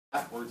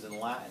backwards in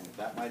Latin.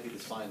 That might be the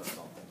sign of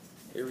something.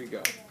 Here we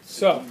go.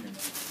 So,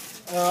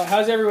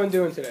 how's everyone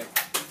doing today?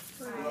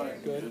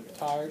 Right. Good.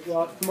 Tired?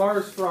 Well,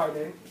 tomorrow's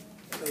Friday,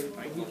 so the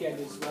weekend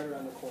is right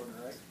around the corner,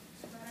 right?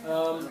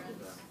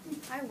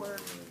 I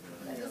work.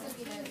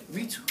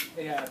 Me too.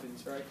 It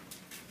happens, right?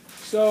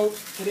 So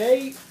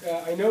today,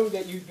 I know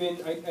that you've been,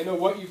 I know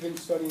what you've been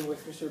studying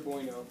with Mr.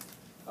 Bueno,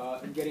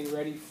 and getting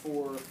ready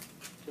for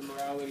the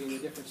morality and the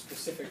different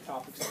specific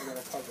topics that we're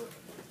going to cover.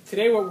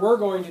 Today, what we're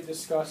going to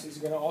discuss is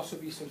going to also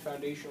be some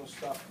foundational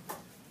stuff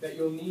that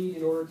you'll need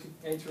in order to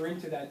enter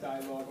into that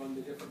dialogue on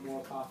the different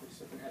moral topics,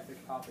 different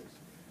ethic topics.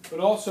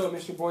 But also,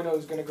 Mr. Bueno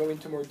is going to go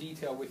into more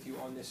detail with you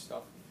on this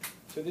stuff.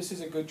 So this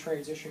is a good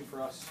transition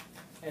for us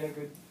and a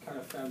good kind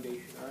of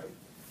foundation, all right?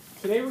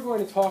 Today we're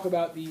going to talk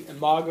about the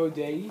imago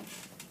Dei,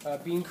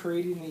 being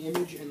created in the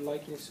image and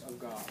likeness of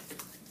God.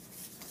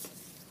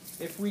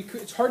 If we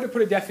could, it's hard to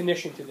put a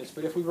definition to this,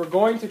 but if we were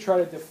going to try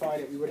to define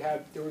it,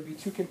 there would be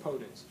two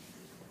components.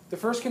 The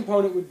first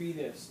component would be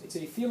this. It's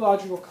a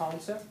theological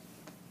concept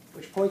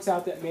which points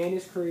out that man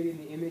is created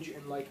in the image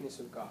and likeness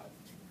of God.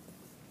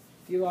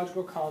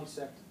 Theological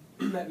concept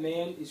that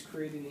man is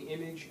created in the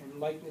image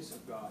and likeness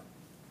of God.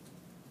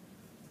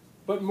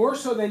 But more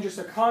so than just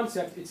a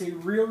concept, it's a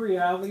real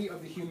reality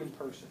of the human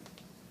person.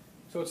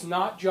 So it's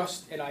not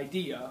just an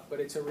idea, but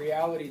it's a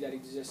reality that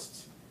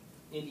exists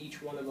in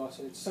each one of us,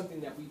 and it's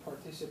something that we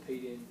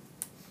participate in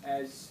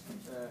as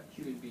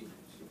human beings.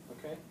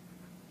 Okay?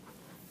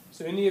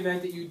 So in the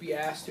event that you'd be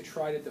asked to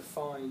try to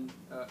define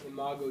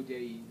imago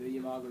Dei, the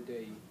imago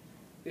Dei,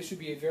 this would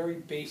be a very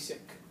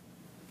basic,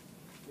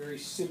 very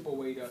simple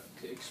way to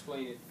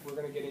explain it. We're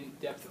going to get in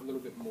depth a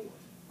little bit more.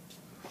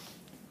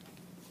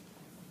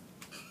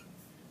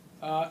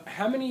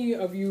 How many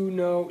of you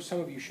know,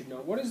 some of you should know,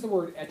 what does the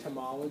word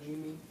etymology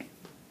mean?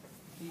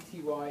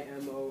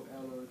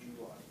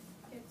 E-T-Y-M-O-L-O-G-Y.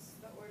 It's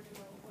the origin of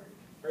a word.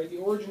 Right, the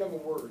origin of a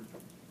word.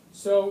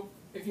 So,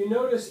 if you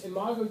notice,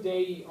 imago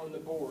Dei on the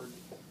board,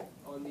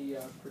 on the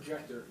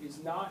projector,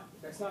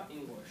 that's not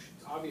English.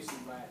 It's obviously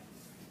Latin.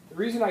 The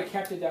reason I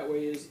kept it that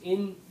way is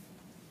in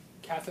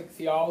Catholic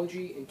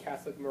theology and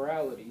Catholic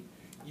morality,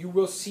 you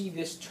will see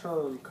this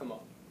term come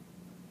up.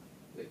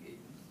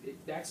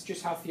 That's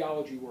just how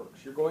theology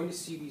works. You're going to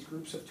see these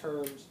groups of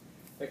terms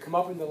that come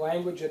up in the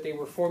language that they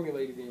were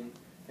formulated in,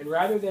 and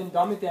rather than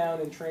dumb it down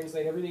and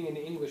translate everything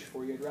into English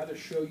for you, I'd rather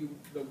show you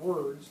the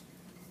words,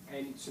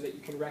 and so that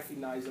you can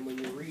recognize them when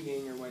you're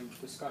reading or when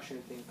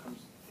discussion and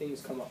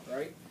things come up,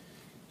 right?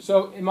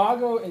 So,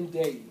 imago and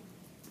Dei.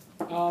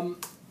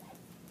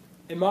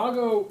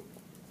 Imago,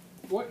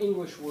 what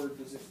English word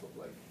does this look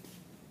like?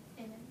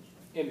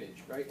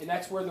 Image, right? And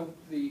that's where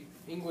the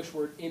English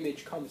word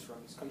image comes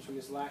from. This comes from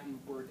this Latin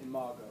word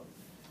imago.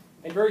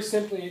 And very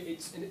simply,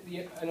 it's an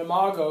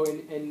imago,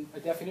 and a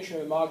definition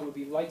of imago would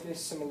be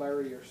likeness,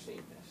 similarity, or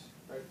sameness,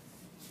 right?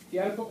 If you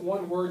had to put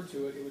one word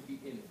to it, it would be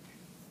image.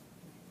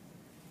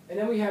 And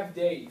then we have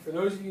Dei. For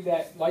those of you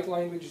that like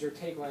languages or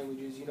take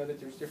languages, you know that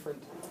there's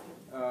different,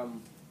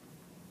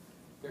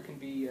 there can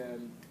be,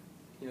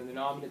 the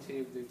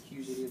nominative, the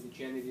accusative, the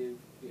genitive,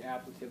 the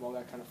ablative, all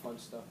that kind of fun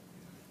stuff.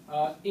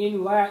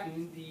 In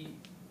Latin, the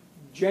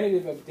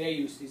genitive of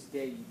Deus is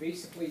Dei.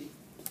 Basically,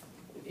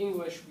 in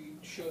English, we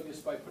show this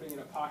by putting an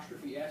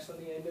apostrophe S on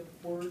the end of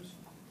words.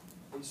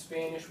 In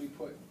Spanish, we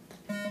put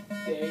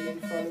Dei in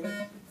front of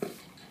it.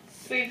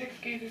 Please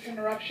excuse this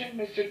interruption.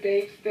 Mr.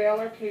 Dave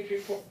Staler,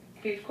 please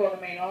call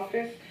the main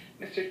office.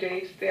 Mr.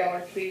 Dave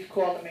Staler, please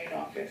call the main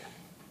office.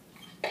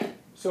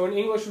 So in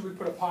English, we would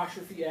put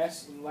apostrophe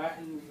S. In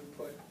Latin, we would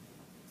put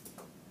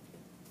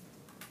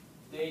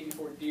Dei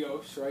before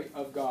Dios, right,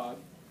 of God.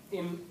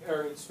 In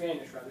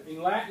Spanish, rather.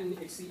 In Latin,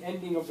 it's the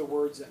ending of the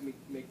words that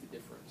make the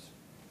difference.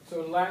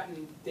 So in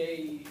Latin,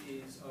 Dei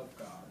is of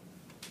God.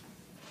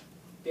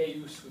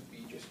 Deus would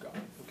be just God.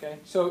 Okay?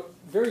 So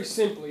very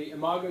simply,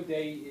 imago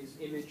Dei is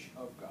image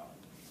of God.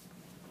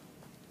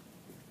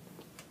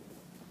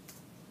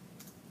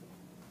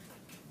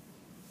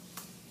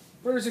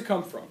 Where does it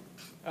come from?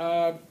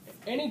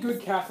 Any good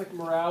Catholic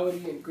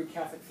morality and good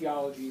Catholic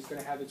theology is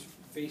going to have its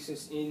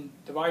basis in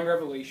divine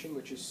revelation,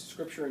 which is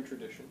scripture and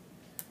tradition,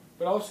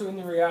 but also in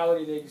the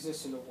reality that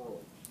exists in the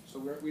world. So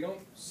we don't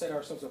set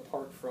ourselves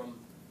apart from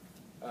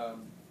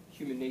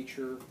human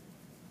nature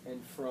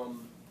and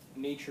from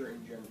nature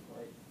in general,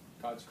 right?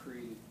 God's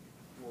created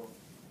world.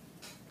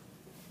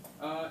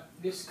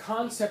 This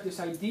concept, this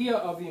idea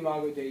of the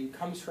imago Dei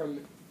comes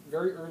from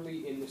very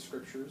early in the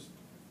scriptures.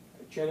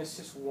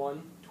 Genesis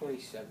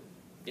 1:27.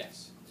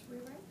 Yes? Should we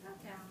write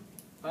that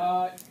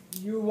down?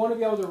 You want to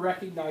be able to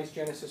recognize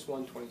Genesis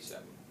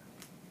 1:27.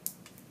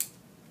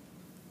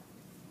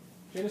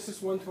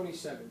 Genesis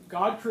 1:27.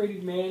 God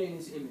created man in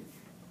his image.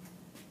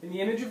 In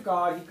the image of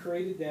God, he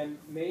created them,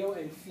 male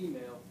and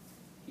female,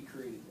 he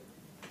created them.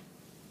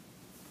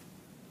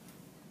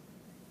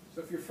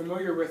 So if you're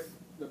familiar with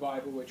the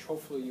Bible, which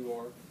hopefully you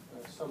are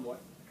somewhat,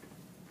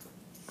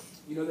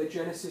 you know that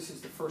Genesis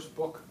is the first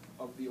book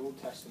of the Old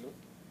Testament.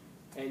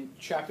 And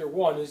chapter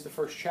 1 is the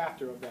first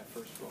chapter of that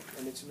first book.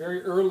 And it's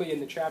very early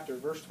in the chapter,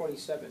 verse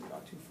 27,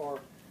 not too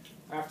far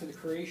after the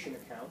creation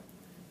account,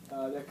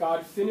 that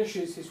God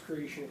finishes his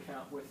creation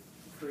account with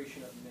the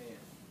creation of man.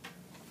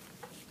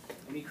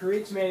 And he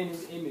creates man in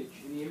his image.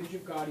 In the image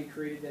of God, he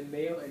created them,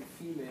 male and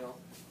female,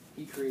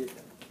 he created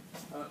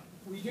them.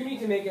 We do need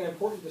to make an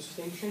important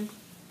distinction,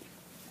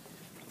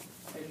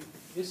 and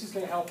this is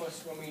going to help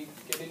us when we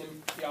get into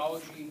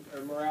theology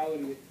or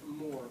morality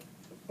more.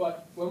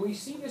 But when we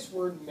see this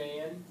word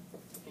man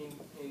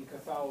in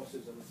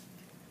Catholicism,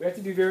 we have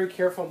to be very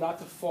careful not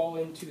to fall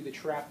into the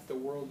trap that the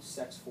world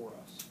sets for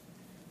us.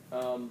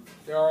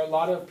 There are a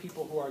lot of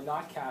people who are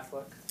not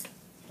Catholic,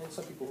 and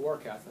some people who are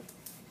Catholic,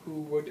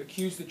 who would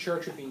accuse the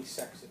church of being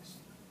sexist.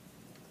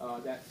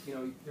 That, you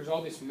know, there's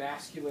all this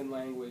masculine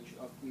language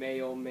of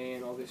male,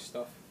 man, all this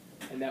stuff,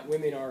 and that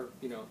women are,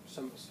 you know,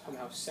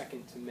 somehow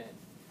second to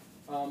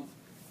men.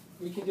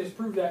 We can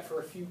disprove that for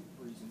a few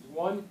reasons.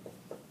 One,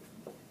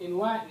 in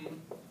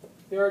Latin,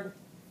 there are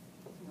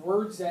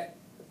words that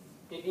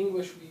in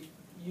English we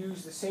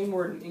use the same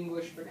word in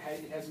English, but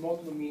it has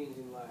multiple meanings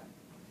in Latin.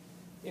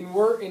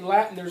 In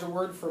Latin, there's a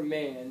word for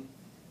man,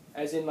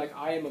 as in, like,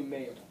 I am a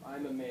male,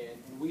 I'm a man,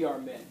 and we are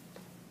men,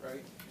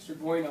 right? Mr.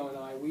 Bueno and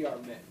I, we are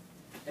men.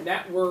 And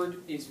that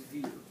word is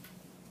vir.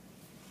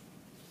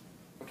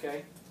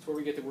 Okay? That's where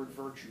we get the word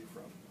virtue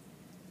from.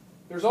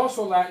 There's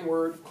also a Latin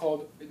word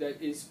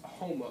that is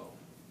homo.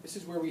 This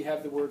is where we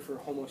have the word for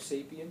homo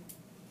sapien,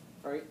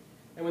 right?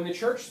 And when the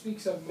church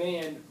speaks of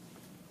man,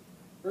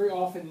 very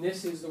often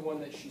this is the one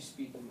that she's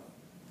speaking of.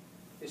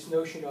 This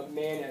notion of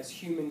man as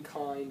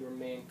humankind or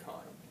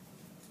mankind,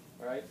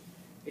 right?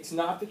 It's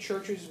not the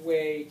church's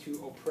way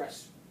to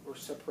oppress or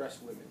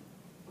suppress women.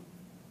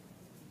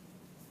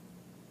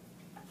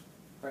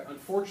 Right?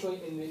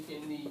 Unfortunately, in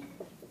the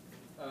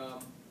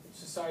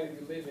society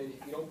we live in,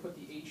 if you don't put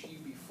the HU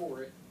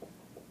before it,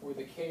 or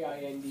the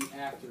KIND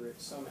after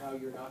it, somehow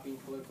you're not being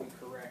politically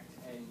correct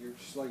and you're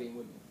slighting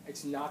women.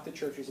 It's not the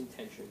church's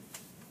intention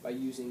by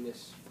using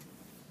this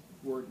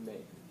word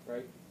man,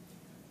 right?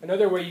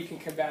 Another way you can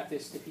combat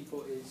this to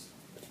people is,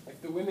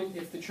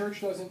 if the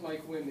church doesn't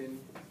like women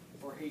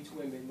or hates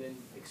women, then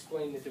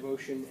explain the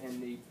devotion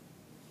and the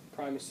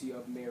primacy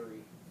of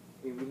Mary.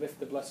 I mean, we lift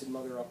the Blessed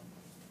Mother up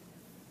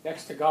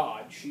next to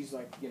God. She's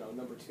like, you know,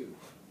 number 2,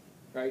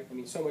 right? I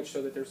mean, so much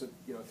so that there's a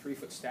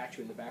 3-foot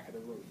statue in the back of the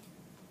room,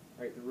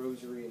 right? The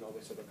rosary and all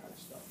this other kind of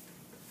stuff.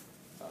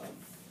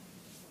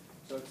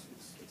 So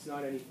it's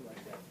not anything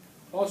like that.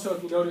 Also,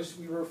 if you notice,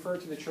 we refer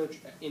to the church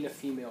in a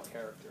female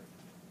character.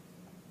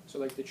 So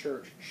like the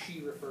church,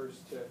 she refers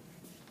to,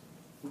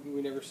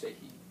 we never say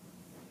he.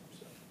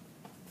 So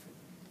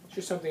it's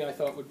just something I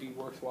thought would be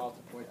worthwhile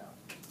to point out.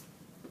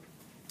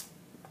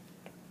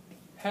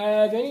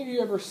 Have any of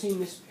you ever seen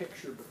this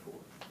picture before?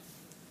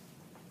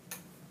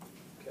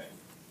 Okay.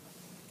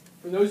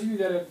 For those of you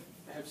that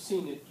have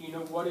seen it, do you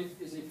know what it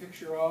is a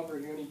picture of, or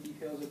do you know any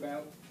details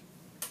about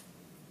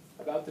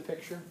the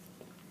picture?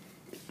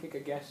 Take a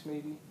guess,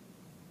 maybe?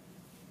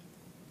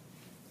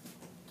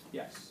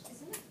 Yes.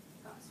 Isn't it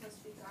supposed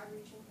to be God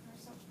reaching for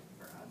something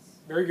for us?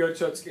 Very good.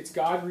 So it's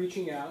God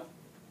reaching out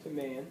to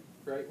man,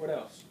 right? What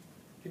else?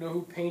 Do you know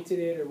who painted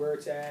it or where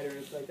it's at or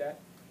anything like that?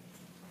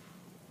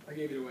 I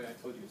gave it away. I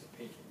told you it's a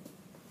painting.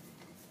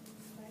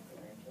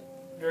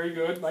 Very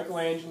good.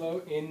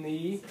 Michelangelo in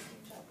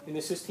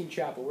the Sistine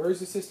Chapel. Where is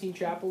the Sistine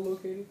Chapel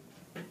located?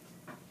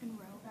 In Rome.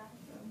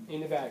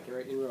 In the Vatican,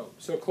 right? In Rome.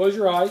 So close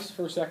your eyes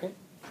for a second.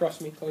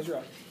 Trust me. Close your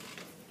eyes.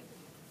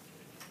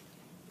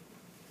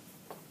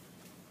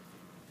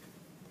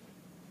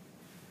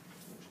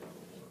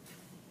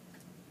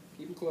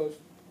 Keep them closed.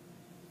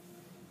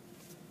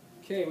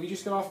 Okay, we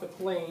just got off the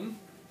plane.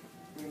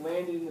 We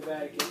landed in the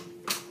Vatican.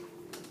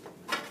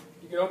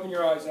 You can open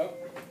your eyes up.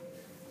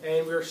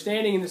 And we're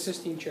standing in the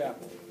Sistine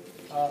Chapel.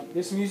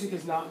 This music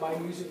is not my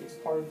music. It's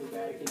part of the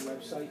Vatican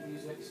website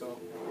music. So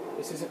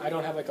this isn't. I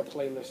don't have like a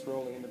playlist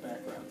rolling in the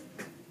background.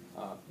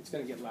 It's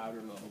going to get louder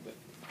in a little bit.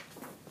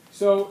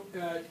 So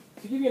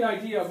to give you an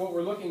idea of what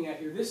we're looking at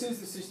here, this is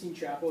the Sistine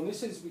Chapel, and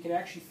this is, we can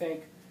actually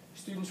thank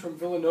students from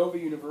Villanova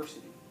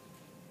University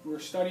who are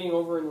studying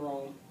over in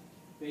Rome.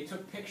 They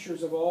took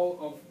pictures of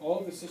all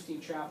of the Sistine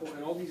Chapel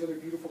and all these other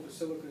beautiful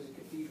basilicas and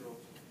cathedrals.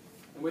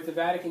 And with the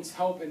Vatican's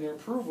help and their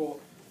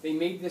approval, they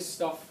made this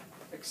stuff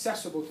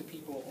accessible to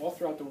people all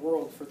throughout the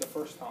world for the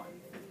first time.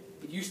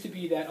 It used to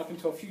be that up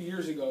until a few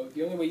years ago,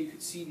 the only way you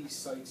could see these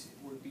sites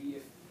would be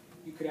if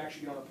you could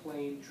actually get on a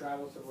plane,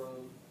 travel to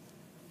Rome,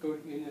 go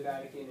in the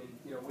Vatican,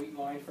 and wait in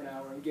line for an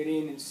hour and get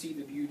in and see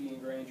the beauty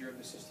and grandeur of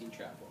the Sistine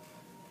Chapel.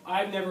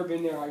 I've never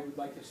been there. I would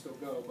like to still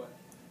go, but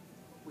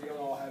we don't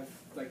all have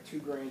like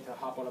 $2,000 to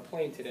hop on a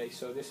plane today,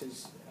 so this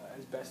is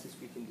as best as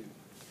we can do.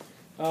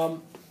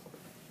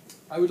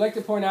 I would like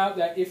to point out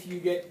that if you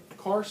get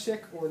car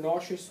sick or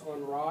nauseous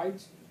on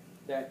rides,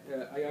 that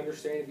I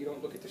understand if you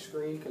don't look at the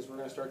screen, because we're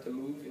going to start to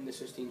move in the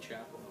Sistine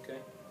Chapel, okay?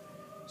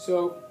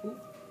 So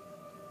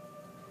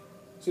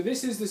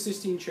this is the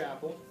Sistine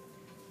Chapel.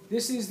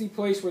 This is the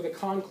place where the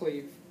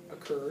conclave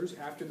occurs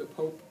after the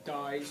Pope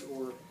dies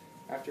or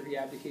after he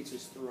abdicates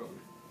his throne,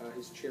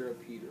 his chair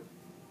of Peter.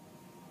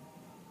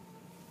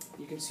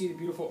 You can see the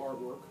beautiful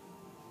artwork.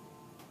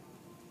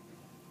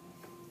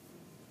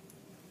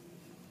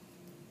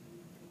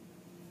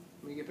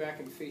 me get back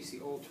and face the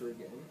altar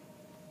again.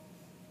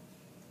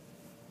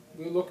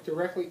 We look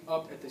directly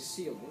up at the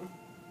ceiling.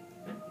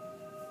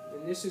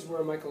 And this is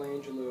where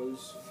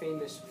Michelangelo's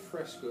famous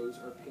frescoes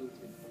are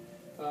painted.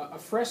 A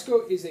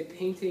fresco is a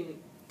painting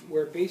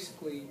where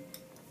basically...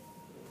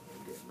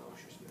 I'm getting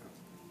nauseous now.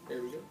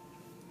 There we go.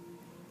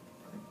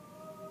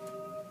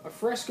 A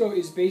fresco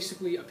is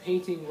basically a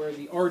painting where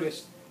the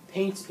artist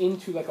paints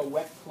into like a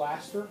wet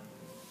plaster,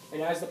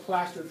 and as the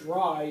plaster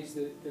dries,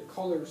 the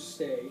colors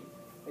stay,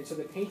 and so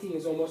the painting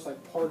is almost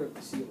like part of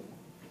the ceiling.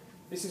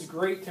 This is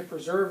great to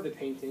preserve the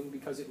painting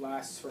because it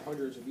lasts for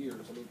hundreds of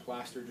years. I mean,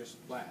 plaster just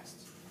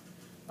lasts.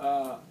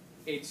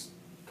 It's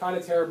kind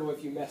of terrible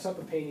if you mess up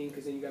a painting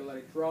because then you got to let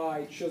it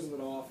dry, chisel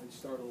it off, and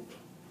start over.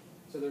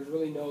 So there's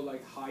really no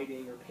like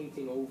hiding or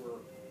painting over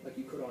like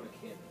you could on a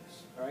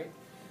canvas. All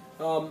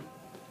right.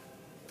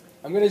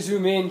 I'm going to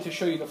zoom in to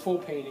show you the full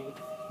painting.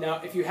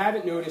 Now, if you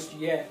haven't noticed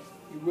yet,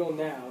 you will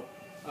now.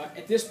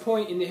 At this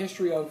point in the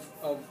history of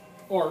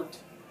art,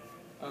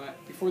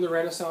 before the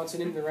Renaissance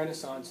and into the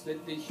Renaissance,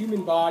 the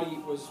human body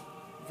was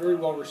very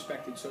well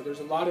respected. So there's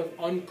a lot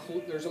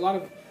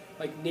of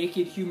like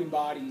naked human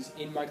bodies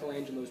in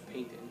Michelangelo's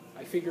painting.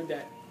 I figured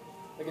that,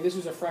 like, if this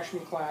was a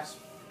freshman class,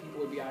 people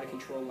would be out of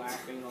control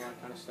laughing and all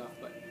that kind of stuff.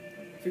 But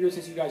I figured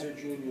since you guys are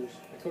juniors,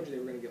 I told you they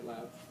were going to get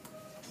loud.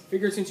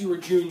 Figured since you were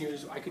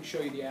juniors, I could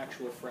show you the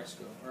actual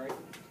fresco. All right.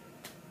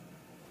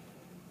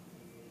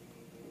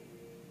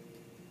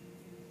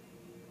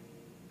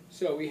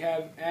 So we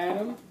have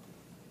Adam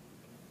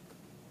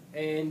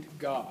and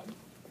God,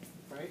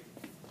 right?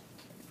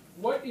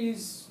 What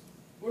is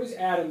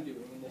Adam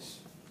doing in this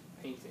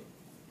painting?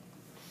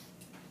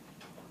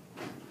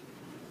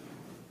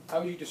 How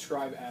would you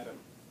describe Adam?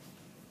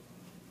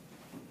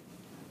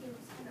 He was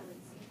kind of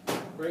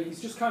lazy. Right,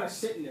 he's just kind of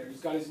sitting there. He's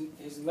got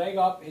his leg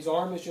up, his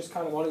arm is just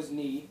kind of on his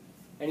knee,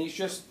 and he's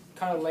just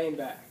kind of laying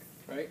back,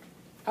 right?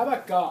 How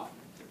about God?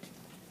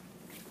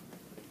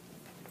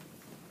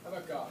 How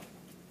about God?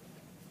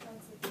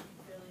 God's like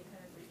really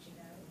kind of reaching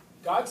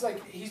out. God's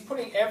like, he's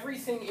putting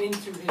everything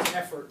into his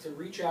effort to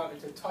reach out and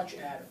to touch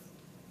Adam,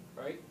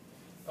 right?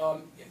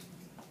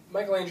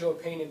 Michelangelo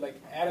painted, like,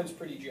 Adam's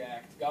pretty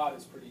jacked, God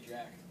is pretty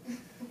jacked.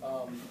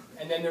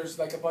 And then there's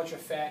like a bunch of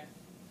fat,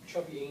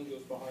 chubby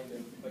angels behind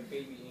him, like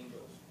baby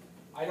angels.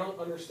 I don't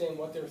understand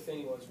what their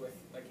thing was with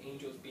like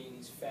angels being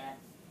these fat,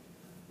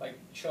 like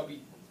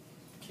chubby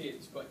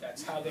kids, but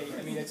that's how they.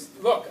 I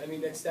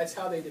mean, that's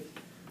how they did.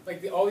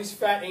 Like all these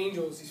fat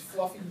angels, these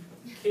fluffy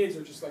kids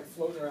are just like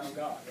floating around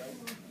God,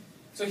 right?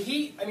 So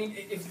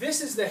if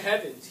this is the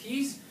heavens,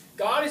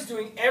 God is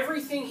doing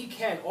everything he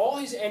can. All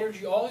his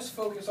energy, all his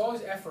focus, all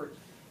his effort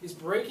is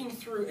breaking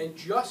through and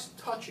just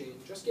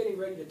getting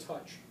ready to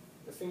touch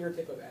the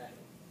fingertip of Adam.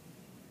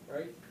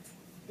 Right?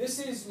 This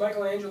is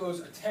Michelangelo's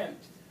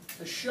attempt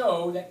to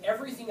show that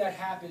everything that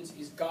happens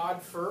is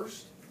God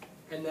first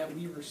and that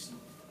we receive.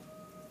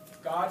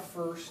 God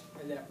first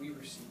and that we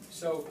receive.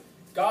 So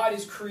God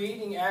is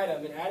creating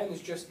Adam, and Adam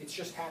it's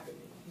just happening.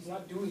 He's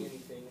not doing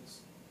anything. It's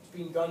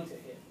being done to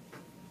him.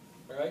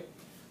 All right?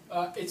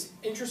 It's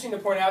interesting to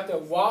point out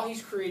that while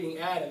he's creating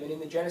Adam, and in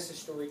the Genesis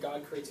story,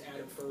 God creates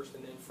Adam first,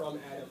 and then from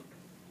Adam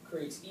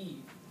creates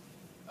Eve.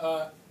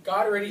 God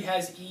already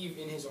has Eve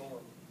in his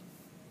arm.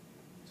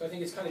 So I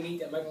think it's kind of neat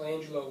that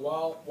Michelangelo,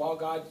 while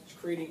God's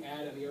creating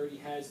Adam, he already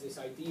has this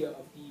idea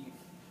of Eve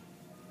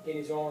in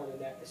his arm, and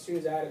that as soon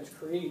as Adam's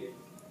created,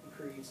 he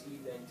creates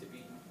Eve then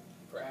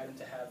for Adam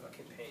to have a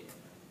companion.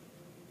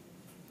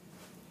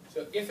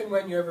 So if and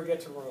when you ever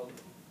get to Rome,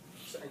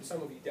 and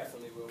some of you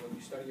definitely will when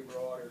you study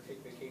abroad or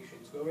take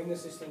vacations, go in the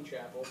Sistine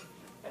Chapel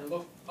and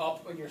look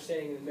up when you're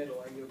standing in the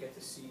middle, and you'll get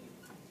to see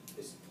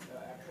this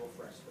actual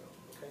fresco.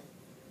 Okay,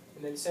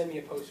 and then send me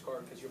a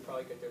postcard because you'll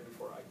probably get there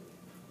before I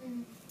do.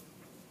 Mm-hmm.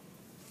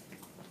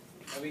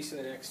 At least in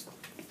the next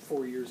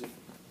 4 years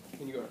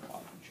when you go to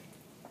college.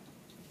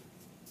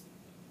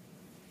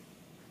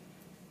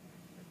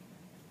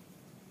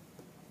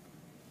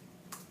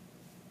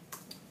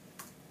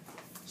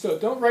 So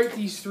don't write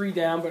these three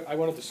down, but I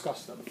want to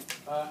discuss them.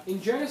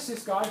 In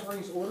Genesis, God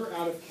brings order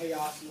out of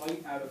chaos,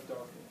 light out of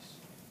darkness.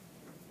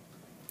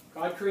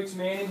 God creates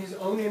man in his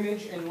own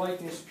image and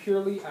likeness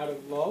purely out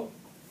of love.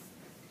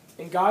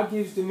 And God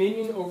gives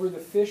dominion over the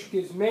fish,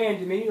 gives man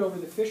dominion over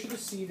the fish of the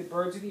sea, the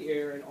birds of the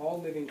air, and all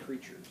living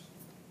creatures.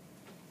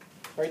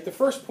 Right? The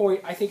first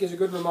point, I think, is a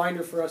good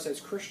reminder for us as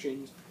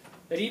Christians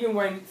that even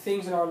when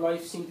things in our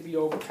life seem to be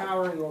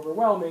overpowering and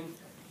overwhelming,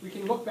 we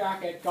can look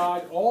back at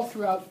God all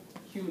throughout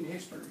human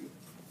history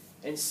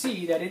and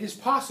see that it is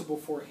possible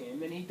for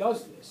him, and he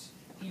does this.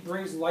 He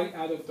brings light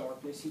out of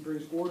darkness. He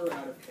brings order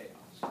out of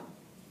chaos.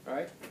 All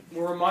right?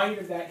 We're reminded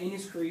of that in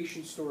his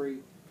creation story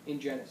in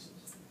Genesis.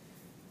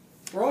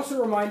 We're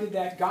also reminded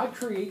that God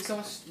creates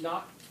us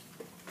not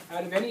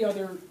out of any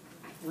other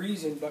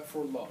reason but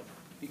for love,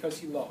 because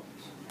he loves.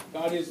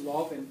 God is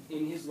love, and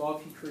in his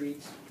love he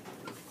creates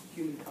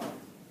humankind.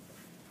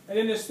 And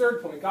then this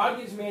third point, God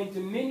gives man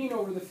dominion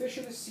over the fish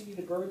of the sea,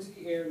 the birds of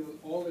the air, and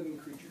all living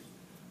creatures.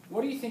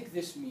 What do you think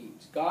this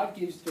means? God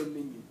gives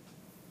dominion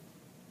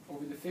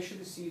over the fish of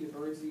the sea, the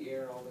birds of the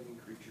air, and all living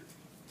creatures.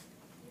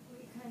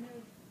 We're kind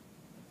of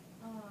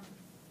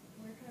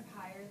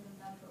higher than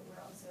them, but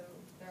they're also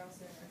in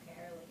our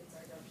care, like it's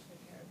our job to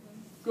take care of them.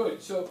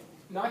 Good. So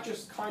not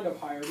just kind of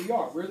higher, we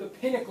are. We're the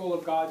pinnacle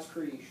of God's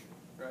creation,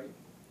 right?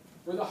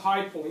 We're the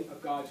high point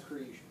of God's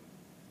creation.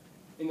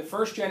 In the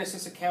first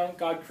Genesis account,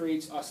 God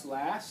creates us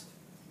last.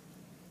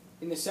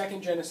 In the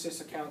second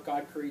Genesis account,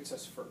 God creates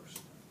us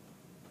first.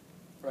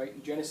 Right?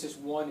 In Genesis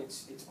 1,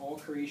 it's all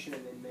creation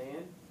and then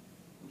man.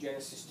 In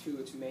Genesis 2,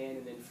 it's man,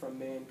 and then from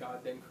man,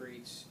 God then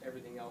creates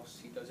everything else.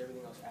 He does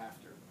everything else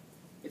after.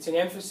 It's an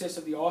emphasis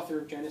of the author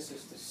of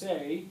Genesis to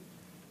say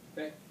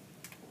that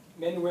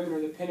men and women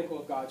are the pinnacle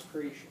of God's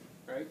creation,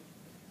 right?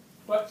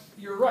 But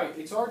you're right.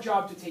 It's our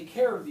job to take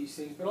care of these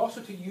things, but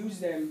also to use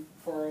them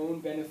for our own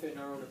benefit and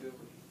our own ability.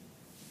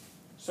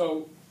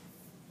 So,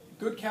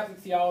 good Catholic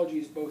theology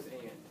is both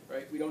and,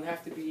 right? We don't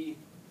have to be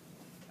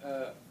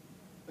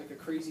like a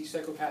crazy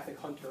psychopathic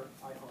hunter.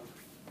 I hunt.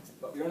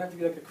 But we don't have to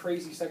be like a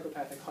crazy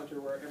psychopathic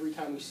hunter where every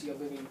time we see a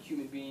living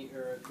human being,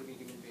 or a living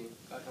human being,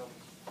 God help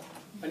us,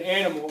 an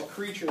animal, a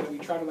creature, that we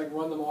try to like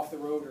run them off the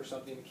road or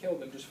something to kill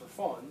them just for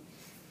fun.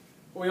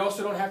 But we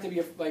also don't have to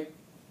be like,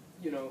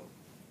 we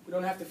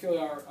don't have to feel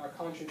our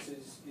conscience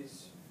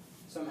is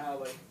somehow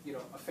like,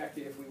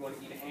 affected if we want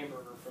to eat a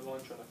hamburger for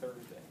lunch on a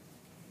Thursday.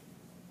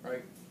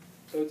 Right?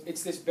 So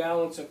it's this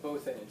balance of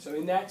both ends. So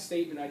in that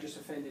statement, I just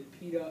offended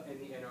PETA and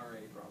the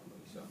NRA probably.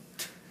 So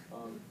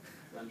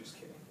I'm just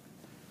kidding.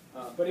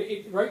 But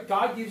right,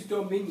 God gives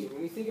dominion.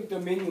 When we think of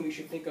dominion, we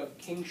should think of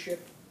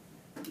kingship.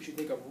 We should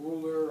think of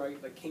ruler,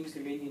 right? Like King's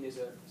Dominion is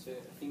a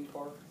theme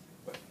park.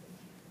 But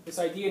this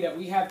idea that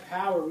we have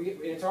power,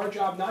 it's our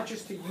job not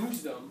just to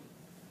use them,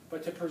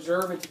 but to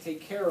preserve and to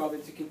take care of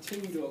and to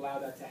continue to allow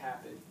that to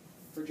happen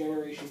for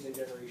generations and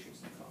generations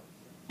to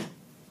come.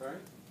 All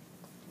right?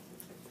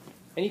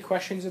 Any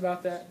questions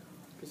about that?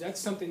 Because that's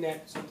something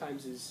that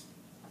sometimes is,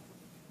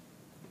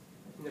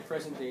 in the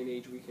present day and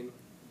age, we can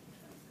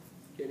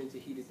get into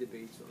heated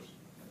debates on.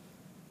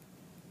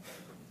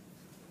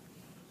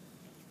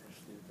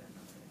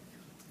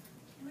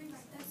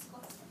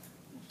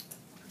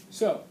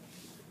 So,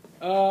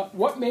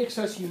 what makes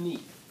us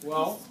unique?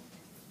 Well,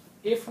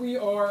 if we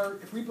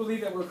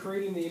believe that we're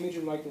created in the image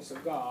and likeness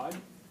of God,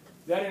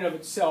 that in and of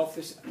itself,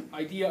 this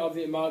idea of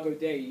the imago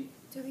Dei.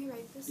 Do we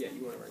write this? Yeah,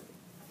 you want to write it.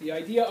 The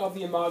idea of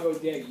the imago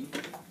Dei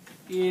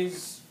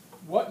is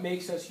what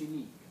makes us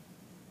unique.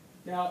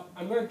 Now,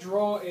 I'm going to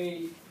draw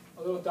a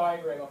little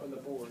diagram up on the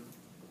board,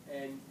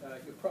 and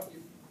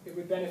it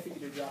would benefit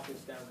you to jot this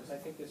down, because I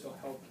think this will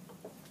help.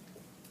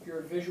 If you're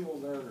a visual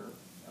learner,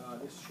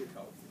 this should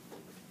help.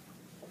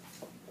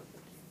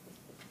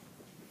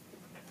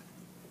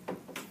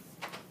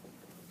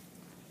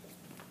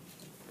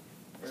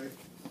 Right.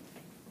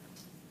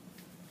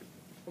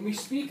 When we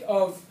speak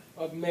of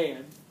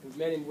man, of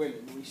men and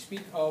women, when we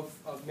speak of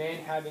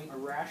man having a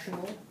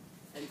rational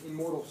and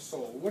immortal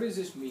soul, what does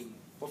this mean?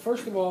 Well,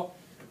 first of all,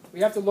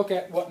 we have to look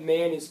at what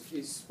man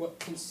is what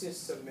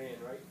consists of man,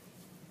 right?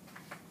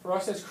 For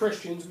us as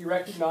Christians, we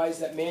recognize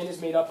that man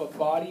is made up of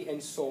body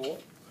and soul,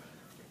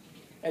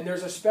 and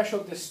there's a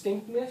special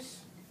distinctness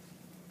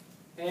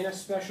and a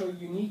special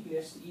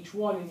uniqueness to each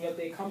one, and yet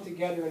they come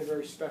together in a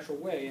very special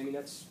way. I mean,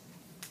 that's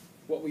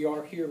what we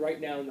are here right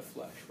now in the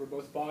flesh. We're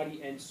both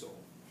body and soul.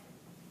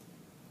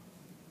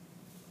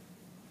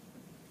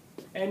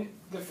 And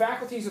the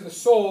faculties of the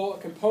soul,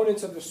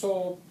 components of the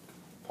soul,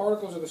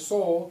 particles of the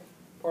soul,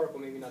 particle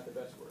maybe not the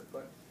best word,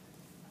 but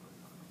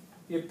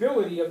the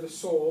ability of the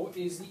soul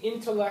is the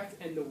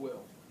intellect and the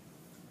will.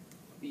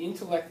 The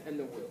intellect and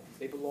the will.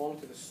 They belong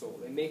to the soul.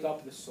 They make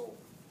up the soul.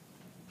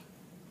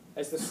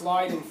 As the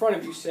slide in front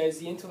of you says,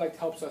 the intellect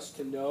helps us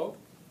to know,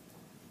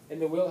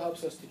 and the will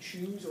helps us to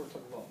choose or to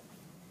love.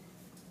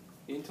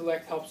 The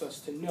intellect helps us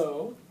to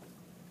know,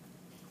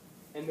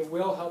 and the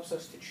will helps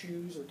us to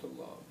choose or to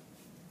love.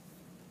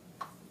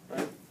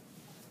 Right?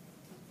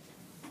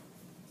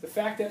 The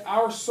fact that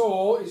our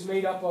soul is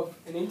made up of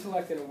an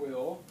intellect and a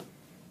will,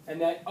 and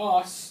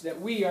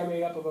that we are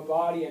made up of a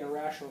body and a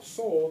rational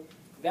soul,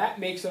 that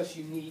makes us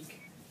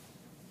unique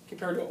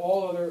compared to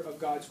all other of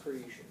God's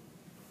creation.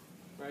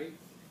 Right?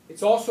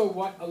 It's also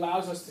what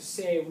allows us to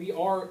say we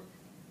are,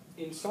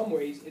 in some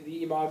ways,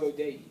 the imago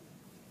Dei.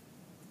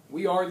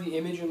 We are the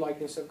image and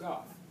likeness of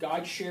God.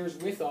 God shares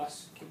with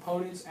us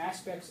components,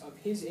 aspects of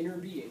His inner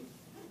being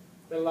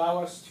that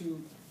allow us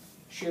to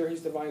share His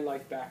divine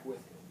life back with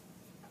Him.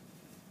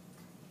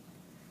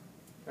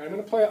 Right, I'm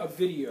going to play a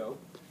video,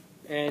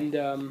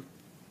 and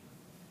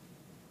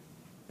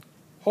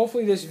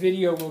hopefully this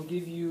video will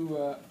give you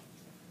a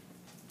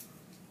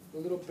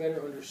little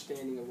better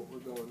understanding of what we're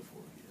going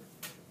for here.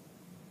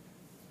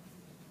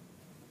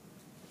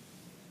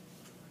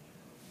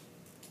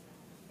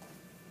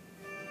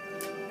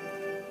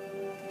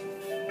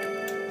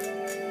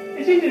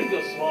 It's easy to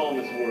feel small in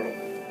this world,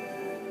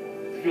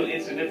 to feel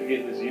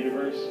insignificant in this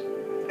universe.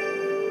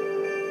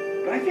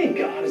 But I think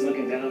God is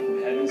looking down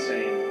from heaven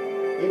saying,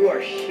 you are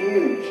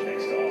huge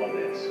next to all of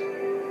this.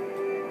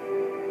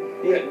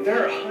 Yeah,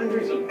 there are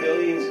hundreds of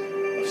billions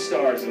of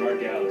stars in our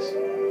galaxy.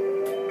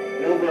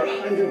 And over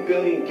 100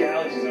 billion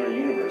galaxies in our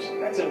universe.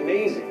 That's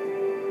amazing.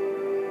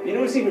 You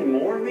know what's even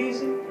more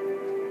amazing?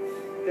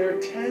 There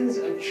are tens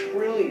of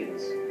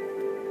trillions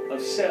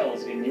of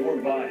cells in your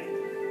body.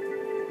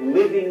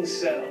 Living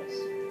cells.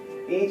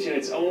 Each in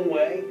its own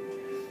way,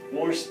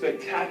 more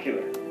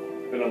spectacular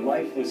than a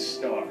lifeless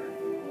star.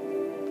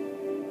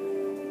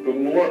 But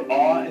more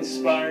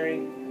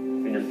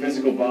awe-inspiring than your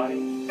physical body,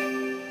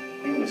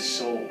 you have a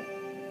soul.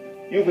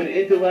 You have an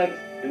intellect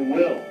and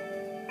will.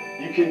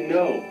 You can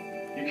know.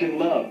 You can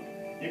love.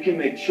 You can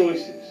make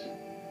choices.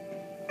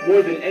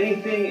 More than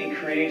anything in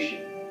creation,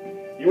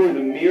 you are the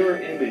mirror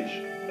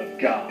image of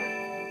God.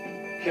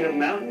 Can a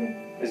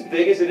mountain, as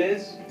big as it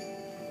is,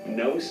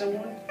 know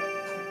someone?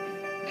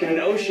 Can an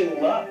ocean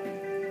love?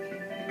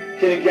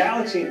 Can a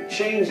galaxy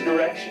change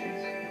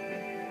directions?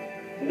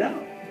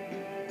 No.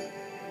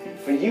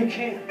 But you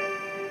can.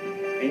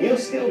 And you'll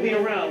still be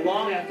around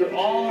long after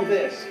all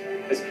this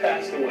has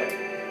passed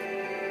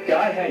away.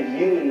 God had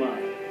you in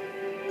mind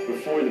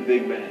before the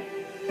Big Bang.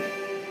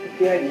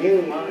 He had you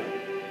in mind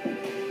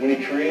when He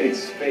created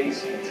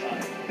space and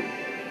time.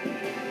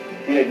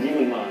 He had you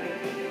in mind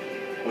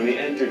when He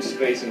entered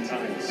space and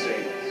time to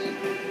save us.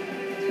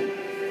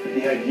 He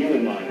had you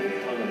in mind when He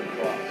hung on the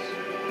cross.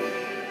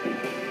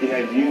 He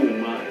had you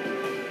in mind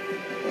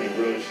when He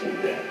rose from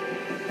the dead.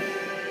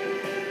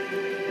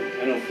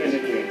 I know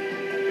physically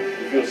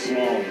you feel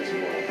small in this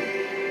world.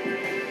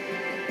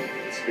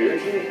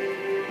 Spiritually,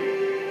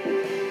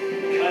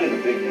 you're kind of a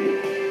big deal.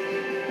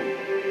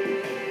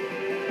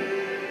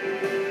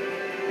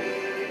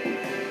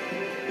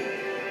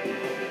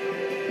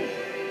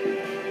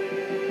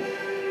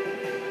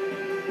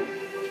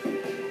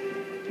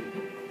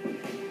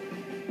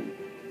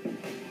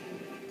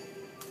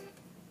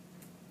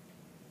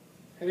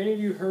 Have any of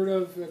you heard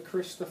of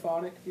Chris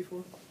Stefanik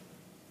before?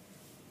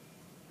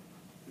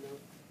 No?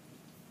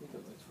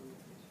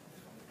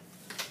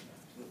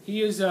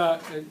 He is an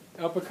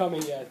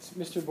up-and-coming,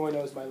 Mr.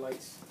 Bueno is my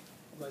lights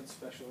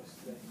specialist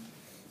today.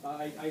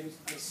 I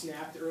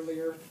snapped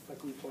earlier,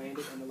 like we planned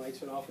it, and the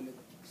lights went off, and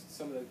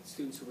some of the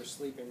students who were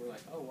sleeping were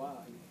like, "Oh wow!"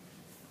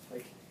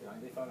 Like, you know,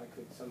 they thought I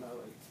could somehow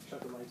like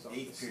shut the lights off.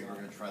 8th period, we're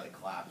gonna try the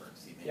clapper.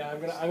 See, maybe yeah,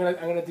 I'm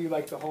gonna do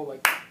like the whole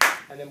like,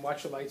 and then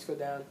watch the lights go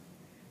down.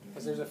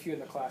 Because there's a few in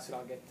the class that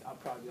I'll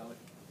probably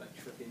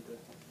trick into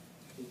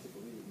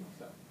believing.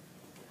 So,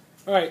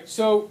 all right.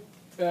 So,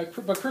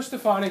 but Chris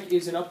Stefanik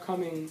is an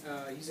upcoming.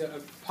 He's a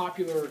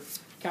popular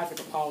Catholic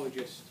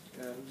apologist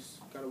who's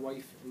got a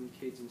wife and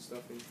kids and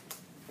stuff, and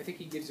I think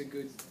he gives a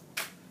good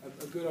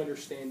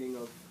understanding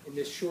of, in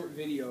this short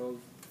video,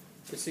 of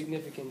the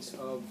significance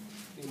of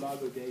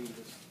imago Dei,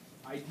 this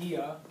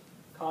idea,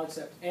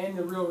 concept, and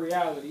the real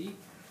reality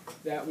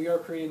that we are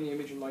creating the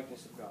image and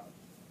likeness of God.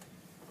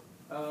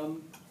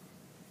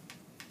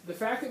 The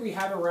fact that we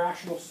have a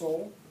rational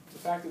soul, the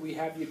fact that we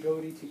have the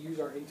ability to use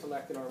our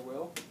intellect and our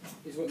will,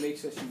 is what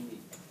makes us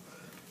unique.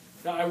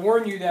 Now, I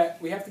warn you that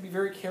we have to be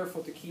very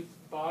careful to keep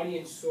body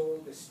and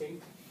soul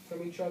distinct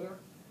from each other,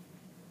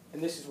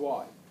 and this is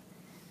why.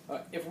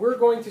 If we're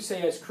going to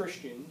say as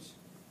Christians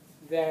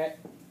that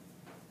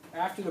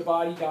after the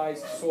body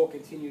dies, the soul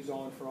continues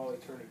on for all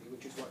eternity,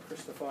 which is what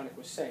Chris Stefanik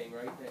was saying,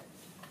 right? That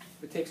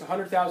it takes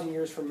 100,000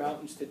 years for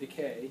mountains to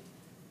decay,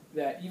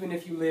 that even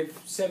if you live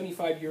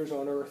 75 years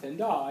on earth and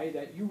die,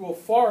 that you will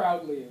far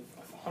outlive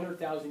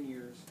 100,000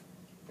 years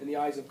in the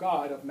eyes of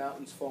God of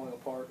mountains falling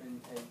apart and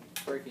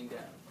breaking down,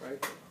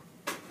 right?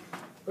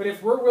 But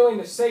if we're willing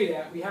to say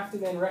that, we have to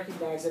then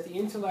recognize that the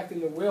intellect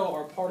and the will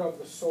are part of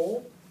the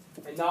soul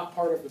and not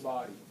part of the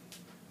body.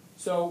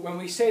 So when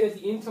we say that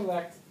the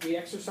intellect, we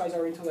exercise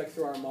our intellect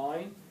through our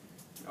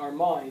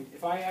mind,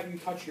 if I have you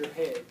touch your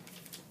head,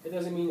 it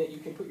doesn't mean that you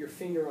can put your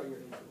finger on your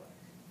intellect,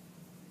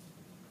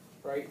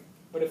 right?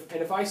 But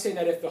if I say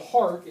that if the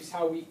heart is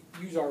how we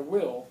use our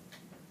will,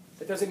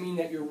 that doesn't mean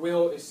that your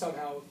will is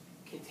somehow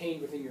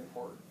contained within your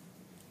heart.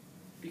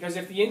 Because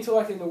if the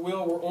intellect and the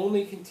will were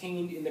only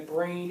contained in the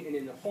brain and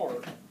in the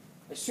heart,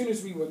 as soon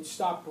as we would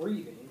stop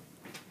breathing,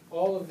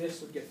 all of this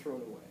would get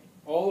thrown away.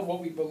 All of what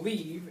we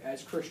believe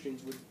as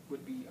Christians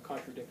would be a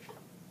contradiction.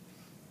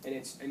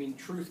 And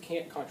truth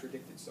can't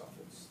contradict itself.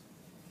 It's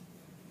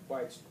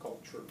why it's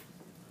called truth.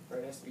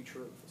 Right? It has to be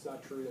true. If it's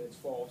not true, then it's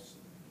false.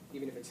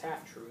 Even if it's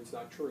half true, it's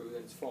not true,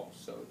 then it's false.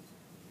 So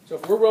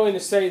if we're willing to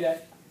say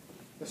that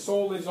the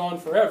soul lives on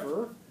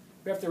forever,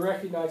 we have to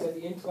recognize that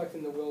the intellect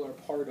and the will are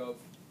part of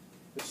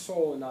the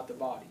soul and not the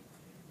body.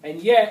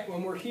 And yet,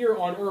 when we're here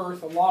on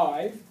earth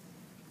alive,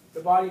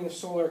 the body and the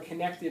soul are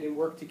connected and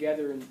work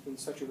together in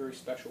such a very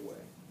special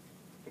way.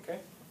 Okay?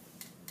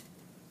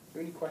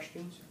 Any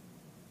questions?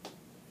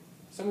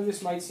 Some of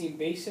this might seem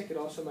basic. It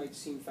also might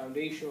seem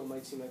foundational. It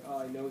might seem like, oh,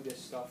 I know this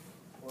stuff,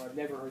 or I've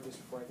never heard this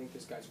before. I think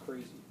this guy's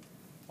crazy.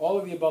 All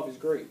of the above is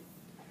great.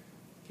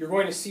 You're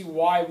going to see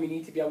why we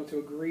need to be able to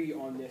agree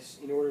on this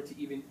in order to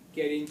even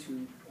get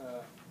into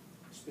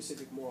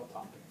specific moral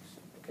topics.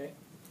 Okay?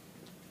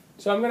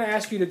 So I'm going to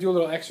ask you to do a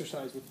little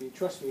exercise with me.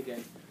 Trust me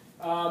again.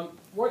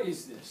 What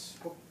is this?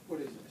 What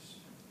is this?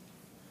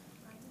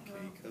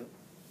 Cake.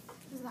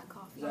 Isn't that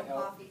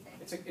coffee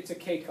thing. It's a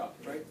K cup,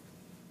 right?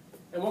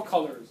 And what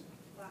color is it?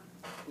 Black.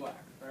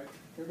 Black, right?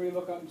 Everybody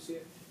look up and see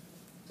it.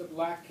 It's a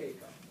black K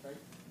cup, right?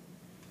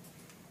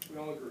 We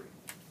all agree.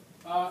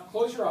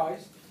 Close your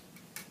eyes.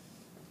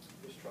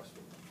 Just trust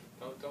me.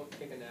 Don't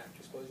take a nap.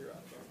 Just close your eyes.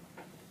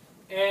 Right?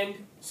 And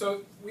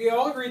so we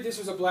all agreed this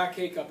was a black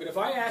K cup. But if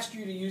I asked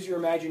you to use your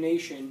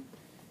imagination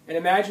and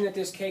imagine that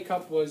this K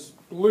cup was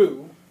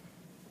blue,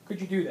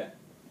 could you do that?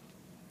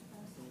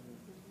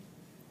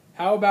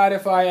 How about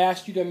if I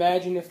asked you to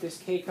imagine if this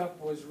K cup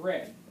was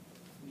red?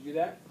 Could you do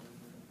that?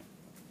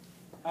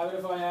 How about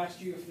if I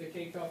asked you if the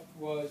K cup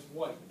was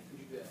white? Could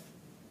you do that?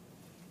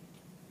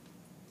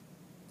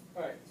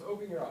 All right, so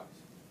open your eyes.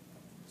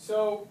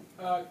 So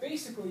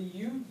basically,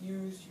 you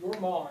used your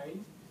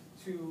mind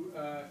to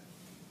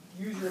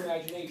use your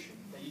imagination.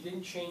 Now, you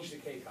didn't change the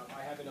K cup.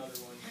 I have another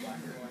one, black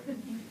and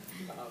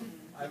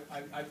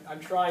white. I'm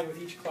trying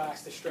with each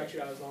class to stretch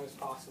it out as long as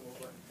possible,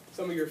 but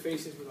some of your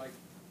faces were like,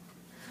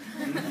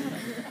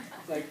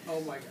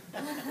 oh my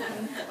God,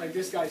 like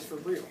this guy's for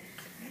real.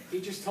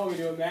 He just told me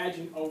to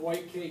imagine a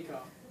white K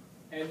cup,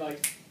 and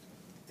like,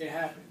 it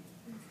happened.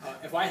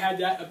 If I had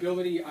that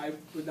ability, I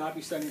would not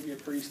be studying to be a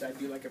priest. I'd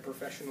be like a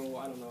professional,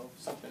 I don't know,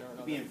 something or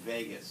another. You'd be in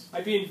Vegas.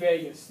 I'd be in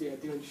Vegas, yeah,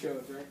 doing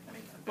shows, right?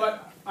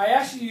 But I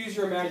asked you to use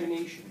your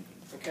imagination,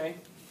 okay?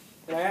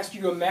 And I asked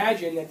you to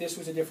imagine that this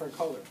was a different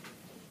color.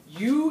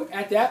 You,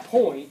 at that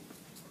point,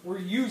 were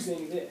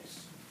using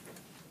this,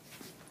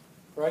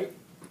 right?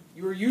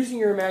 You were using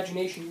your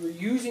imagination, you were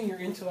using your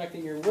intellect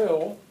and your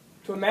will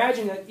to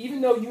imagine that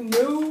even though you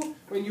knew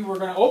when you were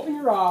going to open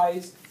your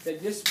eyes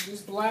that this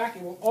is black,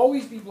 it will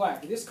always be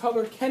black. This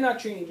color cannot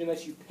change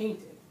unless you paint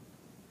it.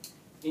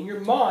 In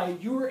your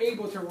mind, you were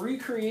able to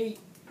recreate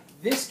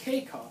this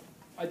K cup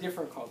a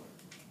different color.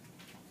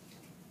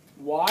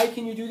 Why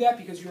can you do that?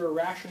 Because you're a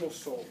rational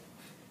soul.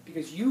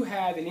 Because you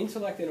have an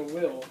intellect and a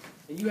will,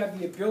 and you have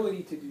the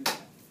ability to do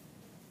that.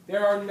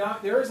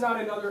 There is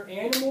not another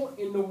animal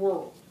in the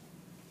world.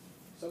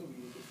 Some of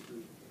you disagree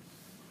with this.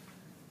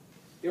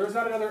 There is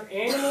not another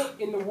animal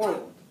in the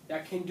world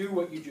that can do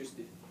what you just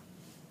did.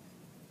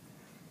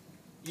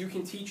 You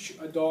can teach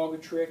a dog a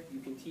trick. You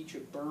can teach a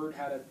bird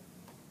how to,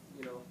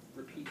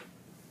 repeat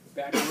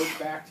back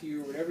to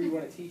you, or whatever you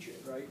want to teach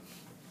it, right?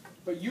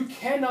 But you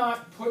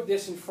cannot put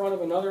this in front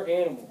of another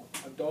animal,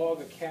 a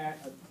dog, a cat,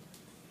 a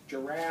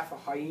giraffe, a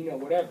hyena,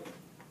 whatever,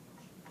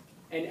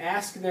 and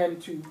ask them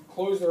to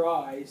close their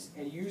eyes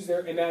and use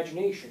their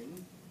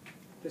imagination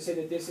to say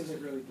that this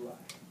isn't really black.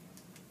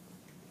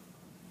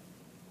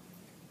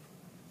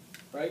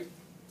 Right?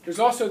 There's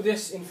also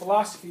this in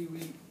philosophy,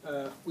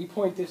 we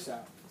point this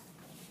out.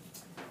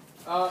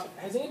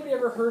 Has anybody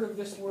ever heard of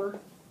this word?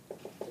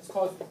 It's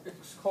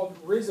called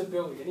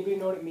risibility. Anybody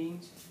know what it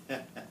means?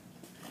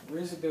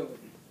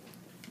 Risibility.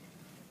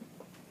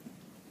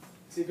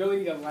 It's the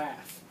ability to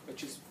laugh,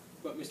 which is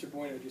what Mr.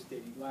 Bueno just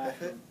did. He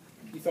laughed.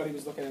 He thought he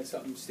was looking at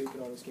something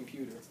stupid on his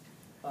computer.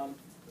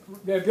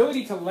 The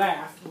ability to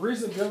laugh,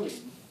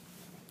 risibility,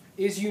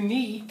 is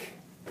unique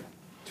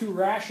to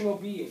rational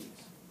beings.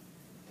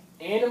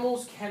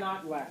 Animals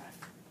cannot laugh.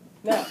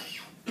 Now,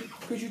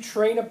 could you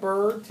train a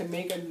bird to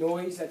make a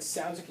noise that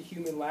sounds like a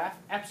human laugh?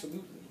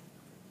 Absolutely.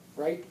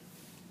 Right?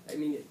 I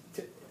mean,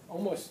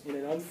 almost in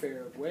an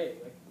unfair way.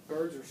 Like,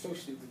 birds are so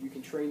stupid, you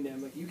can train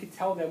them. Like, you can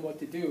tell them what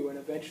to do, and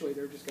eventually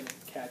they're just going to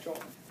catch on.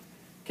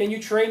 Can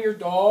you train your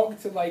dog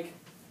to,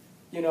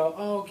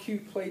 oh,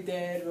 cute, play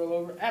dead, roll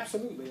over?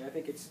 Absolutely. I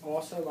think it's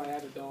awesome. I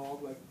have a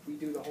dog. Like, we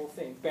do the whole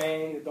thing.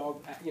 Bang, the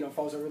dog,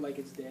 falls over like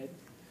it's dead.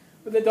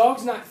 But the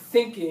dog's not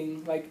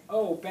thinking, like,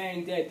 oh,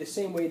 bang, dead, the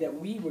same way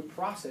that we would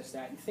process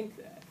that and think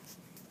that.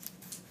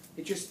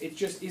 It just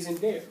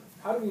isn't there.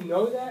 How do we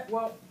know that?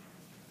 Well,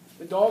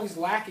 the dog is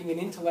lacking in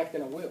intellect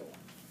and a will.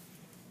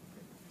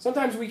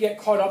 Sometimes we get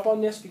caught up on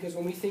this because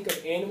when we think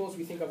of animals,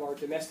 we think of our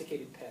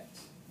domesticated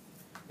pets.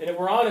 And if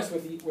we're honest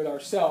with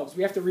ourselves,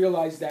 we have to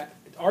realize that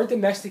our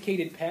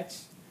domesticated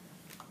pets,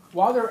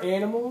 while they're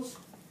animals,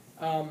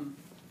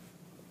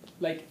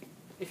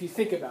 if you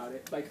think about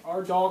it, like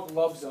our dog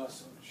loves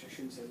us, or I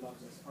shouldn't say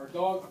loves us, our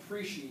dog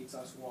appreciates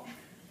us.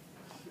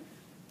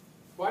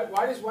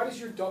 Why does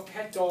your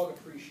pet dog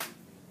appreciate you?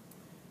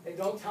 And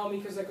don't tell me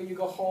because when you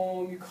go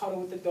home, you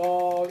cuddle with the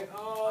dog, and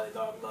oh, the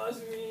dog loves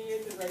me,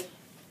 and right.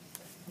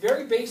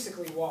 Very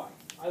basically, why?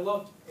 I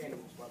love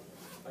animals, by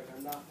the way.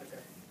 I'm not like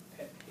a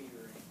pet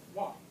hater.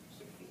 Why?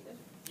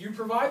 You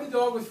provide the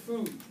dog with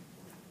food.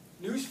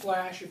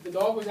 Newsflash, if the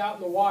dog was out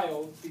in the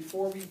wild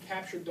before we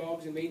captured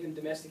dogs and made them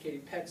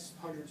domesticated pets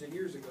hundreds of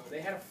years ago,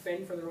 they had to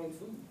fend for their own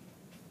food.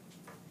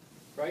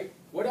 Right?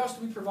 What else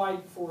do we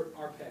provide for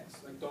our pets?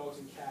 Like dogs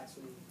and cats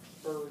and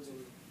birds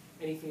and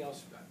anything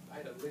else. I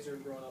had a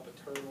lizard growing up, a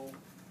turtle,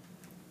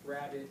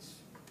 rabbits.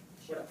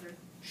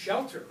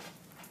 Shelter.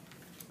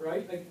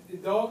 Right? Like the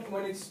dog,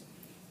 when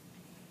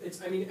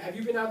have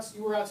you been out,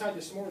 you were outside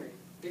this morning.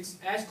 It's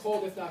as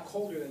cold, if not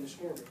colder than this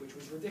morning, which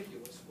was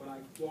ridiculous. When I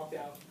walked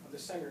out of the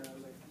center, and I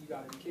was like, you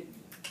gotta be kidding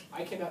me.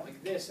 I came out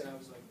like this, and I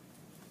was like,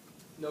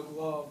 no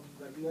glove,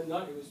 like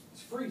none,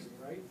 it's freezing,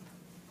 right?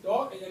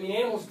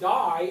 Animals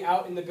die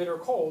out in the bitter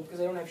cold because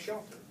they don't have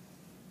shelter.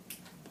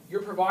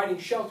 You're providing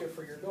shelter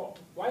for your dog.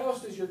 Why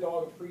else does your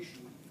dog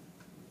appreciate you?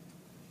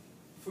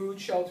 Food,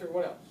 shelter,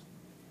 what else?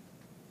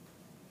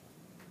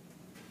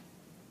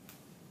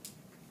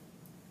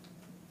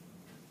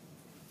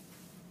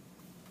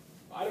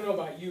 I don't know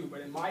about you, but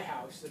in my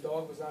house, the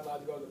dog was not allowed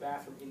to go to the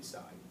bathroom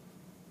inside.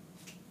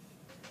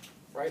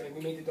 Right? Like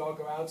we made the dog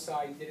go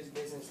outside, he did his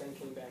business, then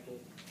came back in.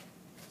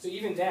 So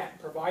even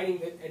that,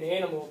 providing an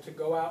animal to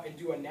go out and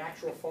do a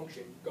natural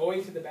function,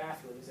 going to the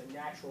bathroom is a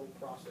natural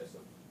process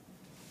of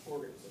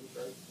organisms,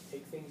 right? You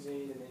take things in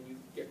and then you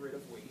get rid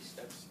of waste.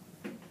 That's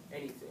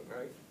anything,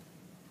 right?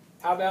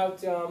 How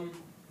about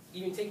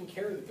even taking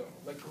care of the dog,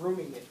 like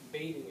grooming it,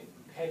 bathing it,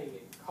 petting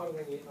it,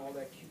 cuddling it, and all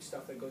that cute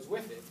stuff that goes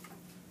with it.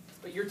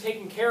 But you're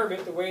taking care of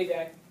it the way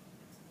that,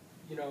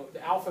 you know,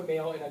 the alpha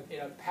male in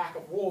a pack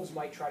of wolves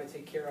might try to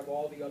take care of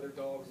all the other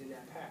dogs in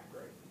that pack,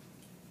 right?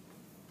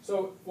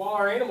 So while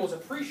our animals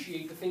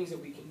appreciate the things that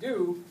we can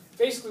do,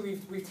 basically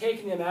we've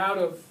taken them out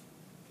of,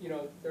 you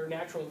know, their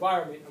natural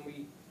environment and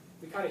we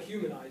kind of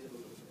humanize them a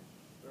little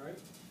bit, right?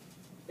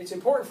 It's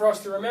important for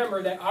us to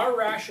remember that our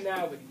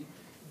rationality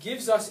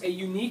gives us a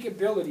unique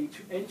ability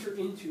to enter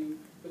into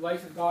the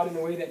life of God in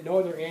a way that no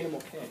other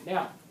animal can.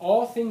 Now,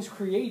 all things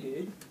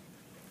created,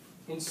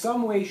 in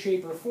some way,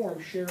 shape, or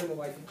form, share in the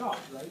life of God,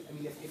 right? I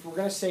mean, if we're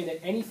going to say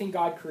that anything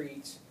God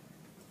creates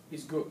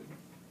is good,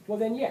 well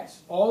then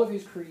yes, all of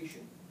his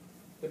creation,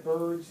 the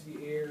birds,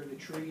 the air, the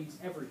trees,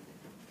 everything.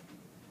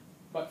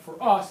 But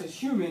for us as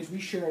humans, we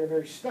share in a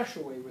very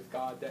special way with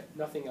God that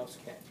nothing else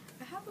can.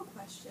 I have a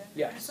question.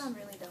 Yes. I sound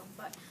really dumb,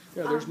 but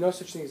No, there's no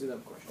such thing as a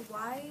dumb question.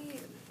 why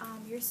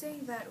you're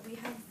saying that we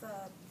have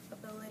the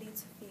ability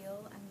to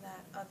feel and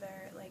that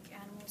other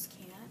animals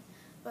can't,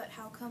 but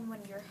how come when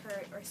you're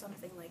hurt or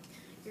something, like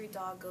your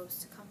dog goes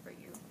to comfort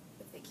you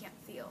if they can't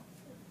feel?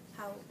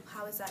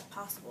 How is that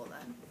possible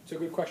then? It's a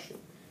good question.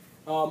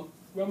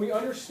 When we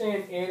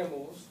understand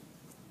animals,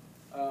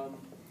 and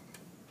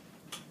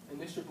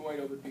Mr.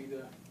 Bueno would be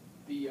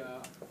the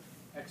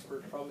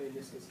expert probably in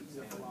this because he's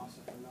a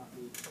philosopher, not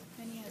me.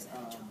 And he has a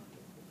job.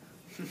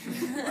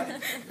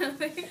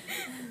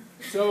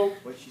 So,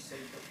 What'd she say?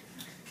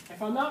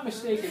 if I'm not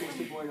mistaken,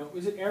 Mr. Bueno,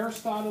 was it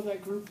Aristotle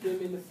that grouped them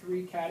into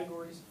three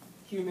categories?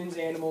 Humans,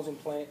 animals,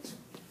 and plants.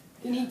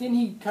 Didn't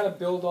he kind of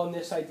build on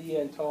this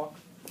idea and talk?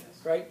 Yes.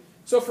 Right?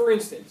 So for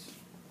instance,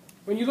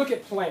 when you look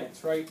at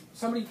plants, right?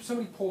 Somebody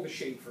pull the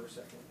shade for a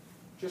second.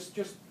 Just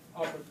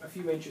up a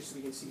few inches so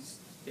we can see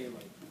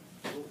daylight.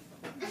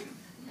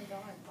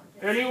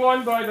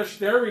 Anyone by the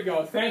there we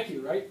go. Thank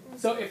you, right?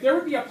 So if there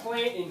would be a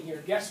plant in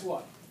here, guess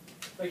what?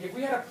 Like if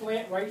we had a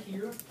plant right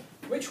here,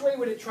 which way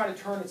would it try to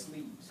turn its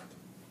leaves?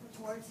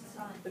 Towards the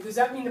sun. But does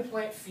that mean the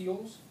plant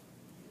feels?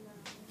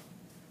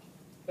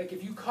 Like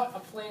if you cut a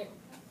plant,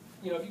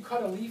 you know, if you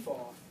cut a leaf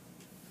off,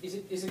 is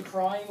it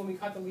crying when we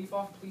cut the leaf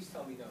off? Please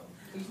tell me no.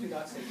 Please do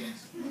not say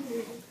yes.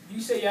 If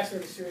you say yes,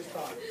 there's a serious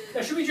problem.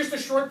 Now, should we just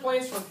destroy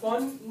plants for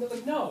fun?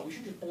 No, we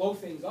should just blow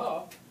things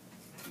up.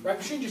 Right?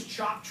 We shouldn't just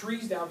chop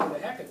trees down for the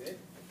heck of it,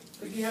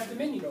 because we have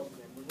dominion over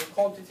them. We're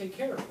called to take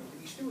care of them, to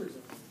be stewards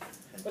of them.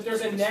 But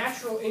there's a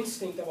natural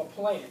instinct of a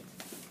plant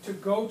to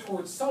go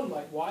towards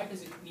sunlight. Why?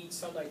 Because it needs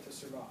sunlight to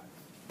survive.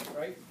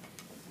 Right?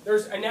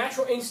 There's a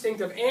natural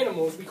instinct of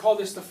animals. We call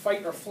this the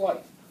fight or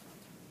flight.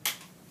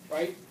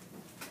 Right?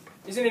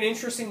 Isn't it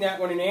interesting that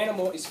when an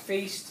animal is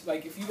faced,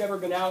 like if you've ever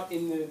been out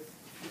in the,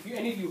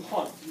 any of you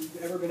hunt,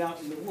 you've ever been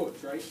out in the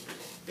woods, right?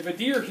 If a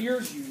deer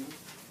hears you,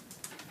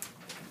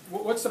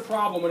 what's the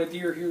problem when a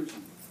deer hears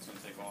you? It's going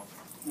to take off.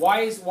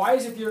 Why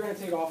is a deer going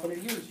to take off when it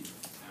hears you?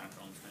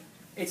 Natural instinct.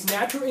 Its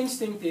natural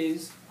instinct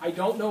is, I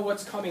don't know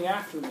what's coming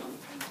after me.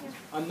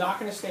 I'm not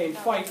going to stay and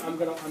fight. I'm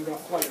going to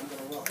flight. I'm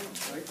going to run.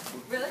 Right?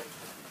 Really?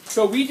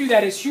 So we do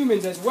that as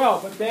humans as well.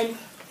 But then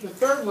the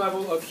third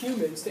level of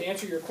humans, to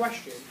answer your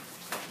question,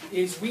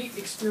 is we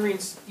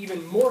experience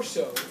even more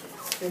so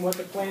than what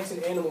the plants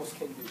and animals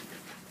can do.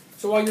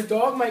 So while your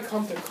dog might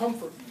come to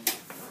comfort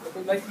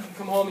you, like you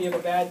come home, you have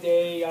a bad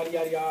day, yada,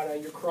 yada, yada,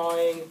 you're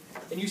crying,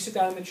 and you sit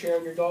down in the chair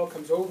and your dog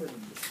comes over to you.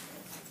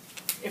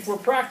 If we're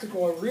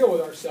practical and real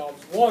with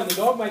ourselves, one, the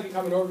dog might be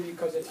coming over to you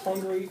because it's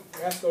hungry,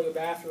 it has to go to the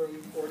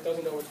bathroom, or it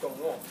doesn't know what's going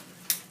on.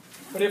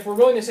 But if we're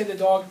willing to say the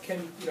dog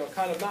can,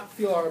 kind of not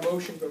feel our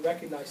emotions but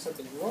recognize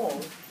something's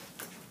wrong,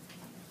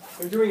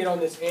 they're doing it on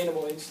this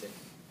animal instinct.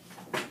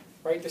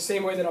 Right? The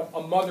same way that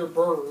a mother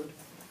bird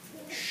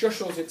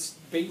shushles its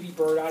baby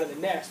bird out of the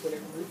nest when it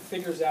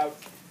figures out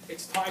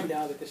it's time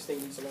now that this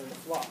thing needs to learn to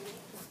fly.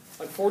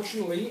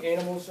 Unfortunately,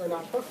 animals are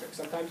not perfect.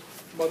 Sometimes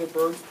mother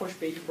birds push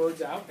baby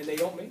birds out and they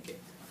don't make it.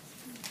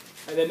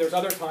 And then there's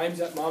other times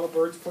that mama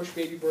birds push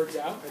baby birds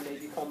out and they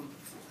become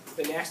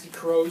the nasty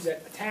crows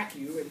that attack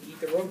you and eat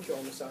the roadkill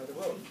on the side of the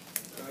road.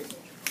 Right?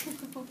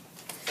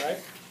 Right?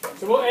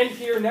 So we'll end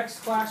here. Next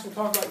class we'll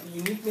talk about the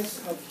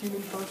uniqueness of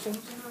human persons.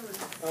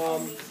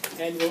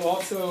 And we'll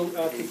also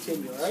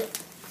continue, all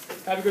right?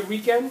 Have a good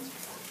weekend.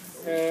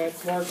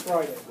 Tomorrow's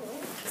Friday.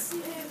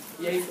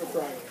 Yay for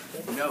Friday.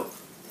 Okay? No.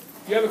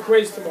 You have a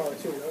quiz tomorrow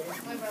too, don't you?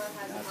 My brother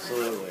has one.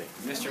 Absolutely.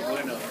 Mr.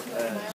 Bueno,